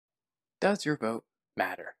Does your vote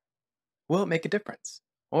matter? Will it make a difference?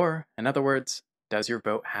 Or, in other words, does your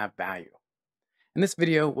vote have value? In this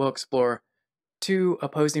video, we'll explore two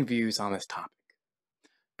opposing views on this topic.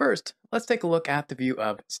 First, let's take a look at the view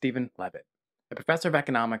of Stephen Levitt, a professor of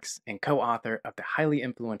economics and co-author of the highly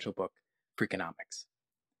influential book, Freakonomics.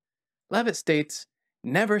 Levitt states,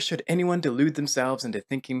 "Never should anyone delude themselves into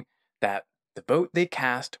thinking that the vote they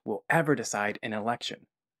cast will ever decide an election.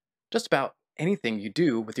 Just about anything you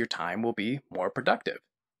do with your time will be more productive."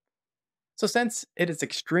 So since it is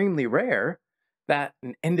extremely rare that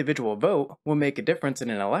an individual vote will make a difference in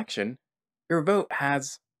an election, your vote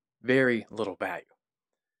has very little value.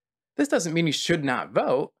 This doesn't mean you should not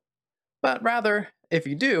vote, but rather, if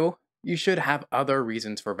you do, you should have other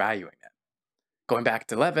reasons for valuing it. Going back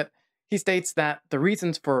to Levitt, he states that the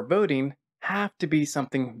reasons for voting have to be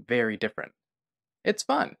something very different. It's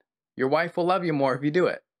fun. Your wife will love you more if you do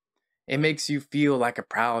it. It makes you feel like a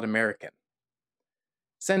proud American.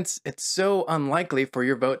 Since it's so unlikely for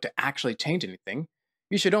your vote to actually change anything,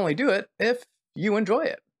 you should only do it if you enjoy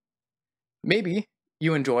it. Maybe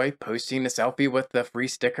you enjoy posting a selfie with the free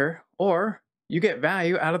sticker, or you get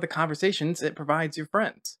value out of the conversations it provides your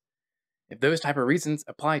friends. If those type of reasons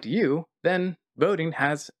apply to you, then voting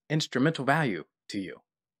has instrumental value to you.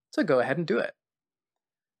 So go ahead and do it.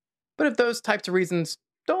 But if those types of reasons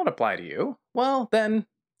don't apply to you, well, then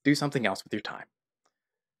do something else with your time.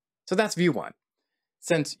 So that's view one.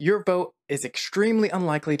 Since your vote is extremely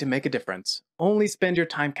unlikely to make a difference, only spend your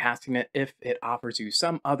time casting it if it offers you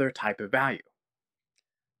some other type of value.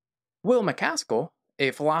 Will MacAskill, a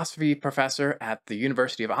philosophy professor at the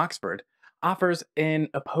University of Oxford, offers an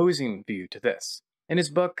opposing view to this. In his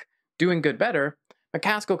book, Doing Good Better,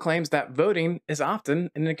 MacAskill claims that voting is often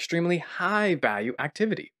an extremely high-value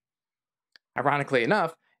activity. Ironically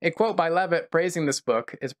enough, a quote by Levitt praising this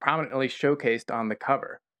book is prominently showcased on the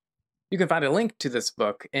cover. You can find a link to this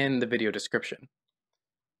book in the video description.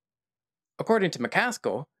 According to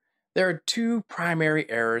MacAskill, there are two primary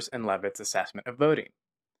errors in Levitt's assessment of voting.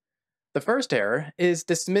 The first error is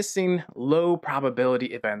dismissing low probability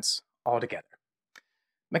events altogether.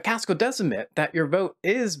 MacAskill does admit that your vote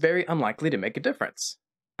is very unlikely to make a difference,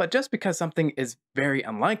 but just because something is very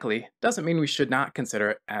unlikely doesn't mean we should not consider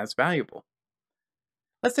it as valuable.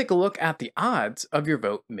 Let's take a look at the odds of your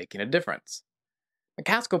vote making a difference.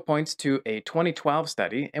 MacAskill points to a 2012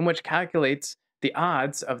 study in which calculates the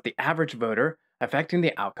odds of the average voter affecting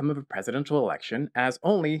the outcome of a presidential election as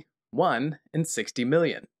only 1 in 60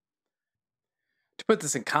 million. To put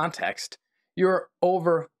this in context, you're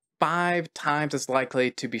over 5 times as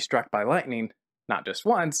likely to be struck by lightning, not just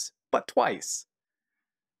once, but twice.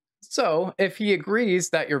 So, if he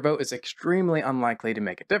agrees that your vote is extremely unlikely to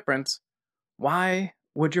make a difference, why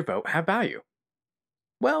would your vote have value?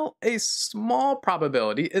 Well, a small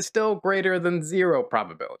probability is still greater than zero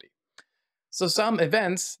probability. So some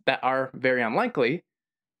events that are very unlikely,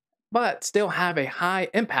 but still have a high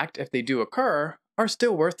impact if they do occur, are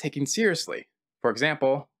still worth taking seriously. For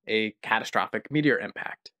example, a catastrophic meteor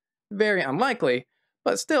impact. Very unlikely,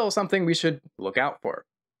 but still something we should look out for.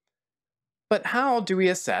 But how do we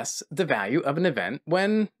assess the value of an event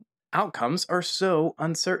when outcomes are so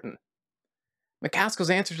uncertain? MacAskill's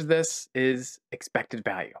answer to this is expected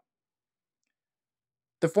value.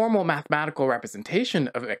 The formal mathematical representation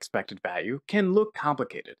of expected value can look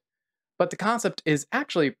complicated, but the concept is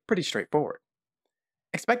actually pretty straightforward.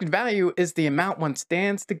 Expected value is the amount one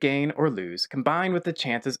stands to gain or lose combined with the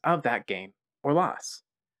chances of that gain or loss.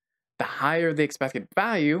 The higher the expected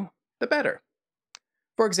value, the better.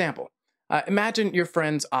 For example, imagine your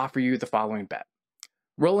friends offer you the following bet.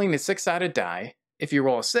 Rolling a 6-sided die, if you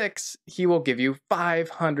roll a 6, he will give you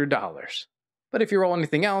 $500. But if you roll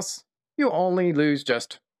anything else, you'll only lose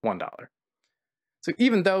just $1. So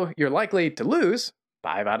even though you're likely to lose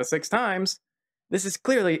 5 out of 6 times, this is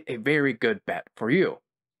clearly a very good bet for you.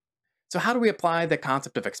 So how do we apply the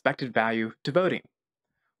concept of expected value to voting?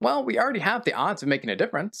 Well, we already have the odds of making a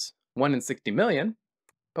difference, 1 in 60 million,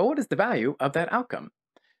 but what is the value of that outcome?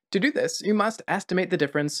 To do this, you must estimate the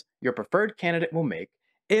difference your preferred candidate will make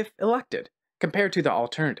if elected, compared to the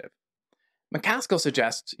alternative. MacAskill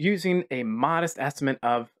suggests using a modest estimate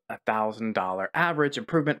of $1,000 average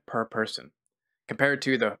improvement per person, compared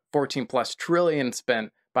to the 14+ trillion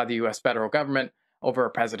spent by the US federal government over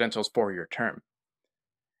a presidential's 4-year term.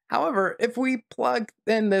 However, if we plug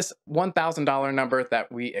in this $1,000 number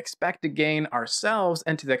that we expect to gain ourselves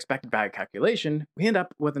into the expected value calculation, we end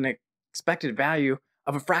up with an expected value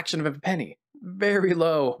of a fraction of a penny. Very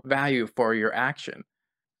low value for your action.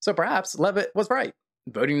 So perhaps Levitt was right.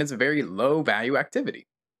 Voting is a very low value activity.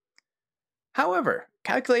 However,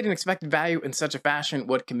 calculating expected value in such a fashion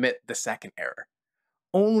would commit the second error,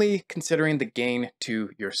 only considering the gain to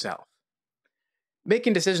yourself.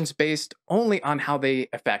 Making decisions based only on how they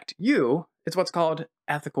affect you is what's called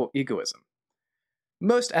ethical egoism.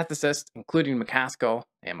 Most ethicists, including MacAskill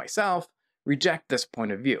and myself, reject this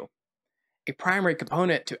point of view. A primary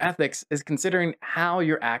component to ethics is considering how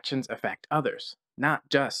your actions affect others, not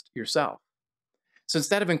just yourself. So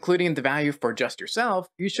instead of including the value for just yourself,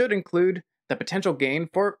 you should include the potential gain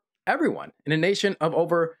for everyone in a nation of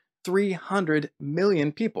over 300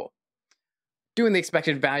 million people. Doing the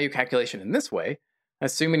expected value calculation in this way,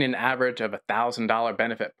 assuming an average of $1,000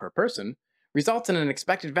 benefit per person, results in an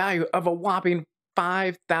expected value of a whopping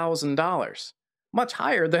 $5,000, much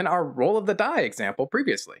higher than our roll of the die example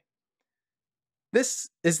previously. This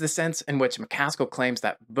is the sense in which MacAskill claims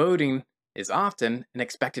that voting is often an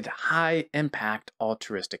expected high-impact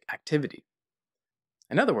altruistic activity.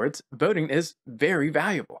 In other words, voting is very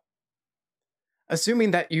valuable.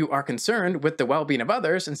 Assuming that you are concerned with the well-being of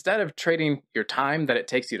others, instead of trading your time that it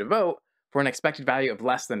takes you to vote for an expected value of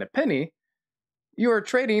less than a penny, you are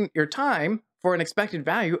trading your time for an expected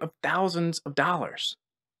value of thousands of dollars.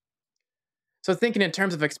 So thinking in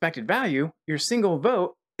terms of expected value, your single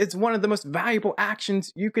vote is one of the most valuable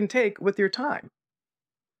actions you can take with your time.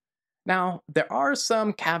 Now, there are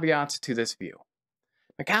some caveats to this view.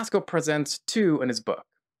 MacAskill presents two in his book.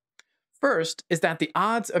 First is that the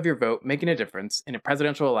odds of your vote making a difference in a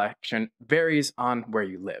presidential election varies on where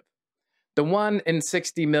you live. The 1 in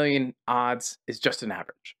 60 million odds is just an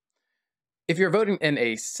average. If you're voting in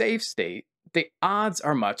a safe state, the odds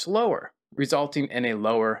are much lower, resulting in a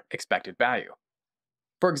lower expected value.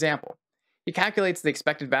 For example, he calculates the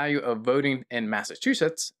expected value of voting in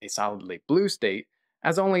Massachusetts, a solidly blue state,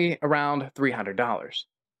 as only around $300.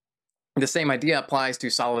 The same idea applies to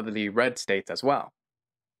solidly red states as well.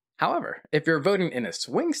 However, if you're voting in a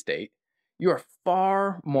swing state, you are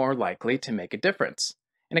far more likely to make a difference.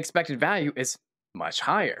 An expected value is much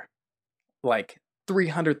higher, like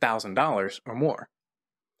 $300,000 or more.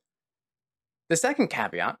 The second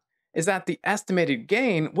caveat is that the estimated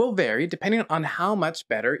gain will vary depending on how much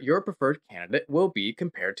better your preferred candidate will be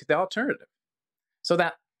compared to the alternative. So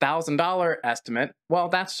that $1,000 estimate, well,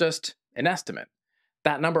 that's just an estimate.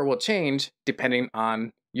 That number will change depending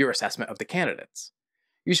on your assessment of the candidates.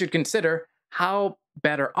 You should consider how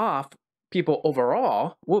better off people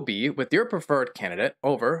overall will be with your preferred candidate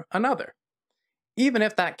over another. Even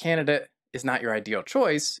if that candidate is not your ideal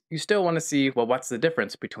choice, you still want to see, well, what's the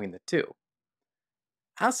difference between the two?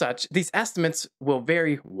 As such, these estimates will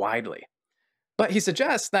vary widely. But he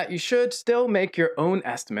suggests that you should still make your own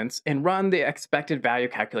estimates and run the expected value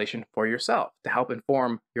calculation for yourself to help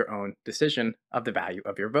inform your own decision of the value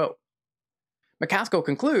of your vote. MacAskill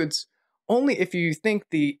concludes, only if you think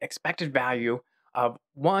the expected value of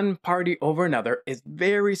one party over another is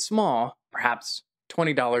very small, perhaps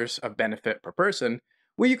 $20 of benefit per person,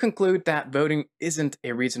 will you conclude that voting isn't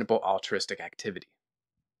a reasonable altruistic activity.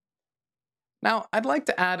 Now, I'd like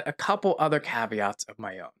to add a couple other caveats of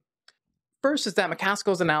my own. First is that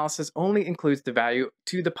MacAskill's analysis only includes the value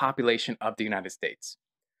to the population of the United States.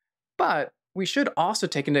 But we should also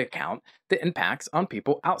take into account the impacts on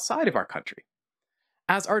people outside of our country,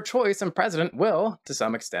 as our choice in president will, to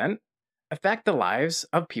some extent, affect the lives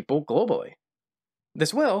of people globally.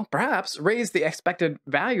 This will, perhaps, raise the expected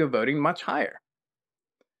value of voting much higher.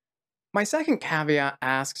 My second caveat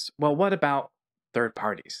asks, well, what about third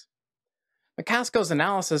parties? MacAskill's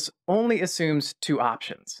analysis only assumes two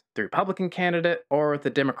options, the Republican candidate or the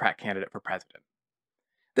Democrat candidate for president.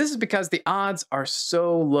 This is because the odds are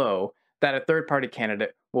so low that a third-party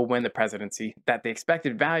candidate will win the presidency that the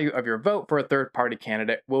expected value of your vote for a third-party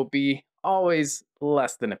candidate will be always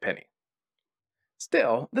less than a penny.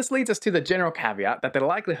 Still, this leads us to the general caveat that the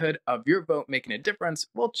likelihood of your vote making a difference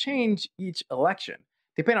will change each election,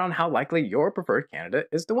 depending on how likely your preferred candidate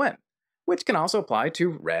is to win, which can also apply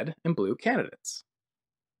to red and blue candidates.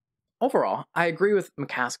 Overall, I agree with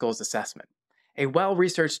MacAskill's assessment. A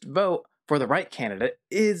well-researched vote for the right candidate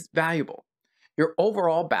is valuable. Your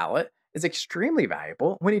overall ballot is extremely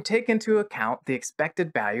valuable when you take into account the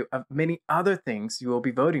expected value of many other things you will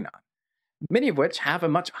be voting on, many of which have a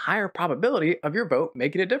much higher probability of your vote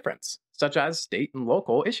making a difference, such as state and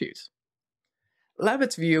local issues.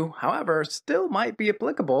 Levitt's view, however, still might be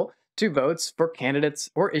applicable to votes for candidates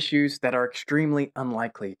or issues that are extremely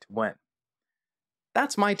unlikely to win.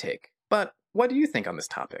 That's my take, but what do you think on this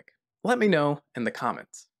topic? Let me know in the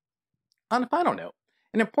comments. On a final note,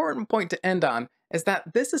 an important point to end on is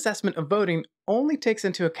that this assessment of voting only takes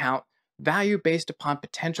into account value based upon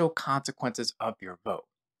potential consequences of your vote.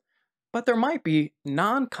 But there might be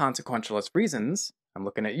non-consequentialist reasons, I'm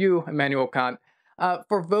looking at you, Immanuel Kant,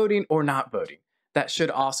 for voting or not voting that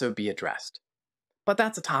should also be addressed. But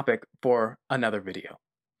that's a topic for another video.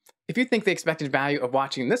 If you think the expected value of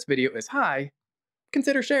watching this video is high,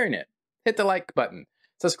 consider sharing it. Hit the like button,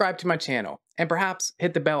 subscribe to my channel, and perhaps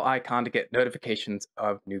hit the bell icon to get notifications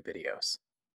of new videos.